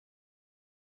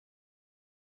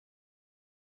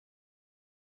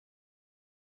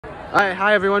Alright,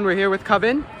 hi everyone, we're here with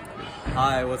Kavan.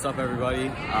 Hi, what's up everybody?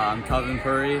 I'm Kavan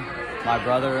Puri. My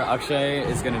brother Akshay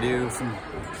is gonna do some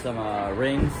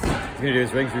rings. He's gonna do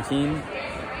his rings routine.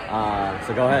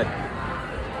 So go ahead.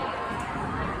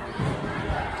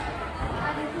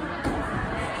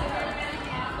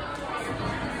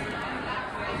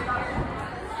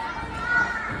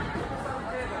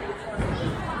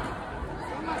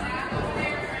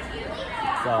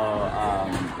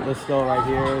 So this skill right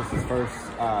here is his first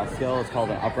skill. It's called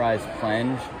an uprise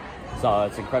plunge. So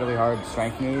it's incredibly hard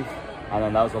strength move. And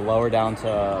then that was a lower down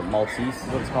to Maltese is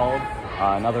what it's called.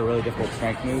 Another really difficult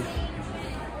strength move.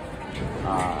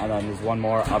 And then there's one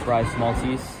more uprise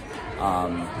Maltese.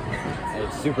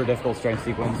 It's super difficult strength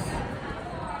sequence.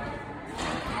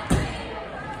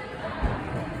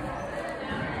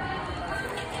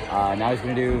 Now he's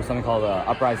going to do something called an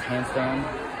uprise handstand,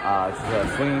 which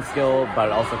is a swinging skill, but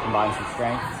it also combines some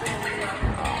strength.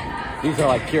 These are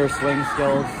like pure swing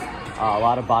skills. A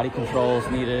lot of body controls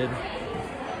needed.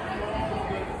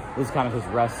 This is kind of his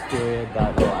rest period,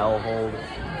 that little L hold.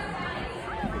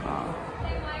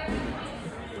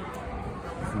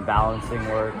 Some balancing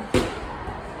work. Good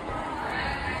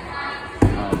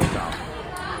job.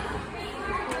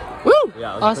 Woo!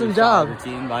 Yeah, it was awesome a pretty job. solid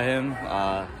routine by him.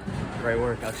 Great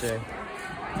work, Akshay.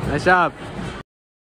 Nice job.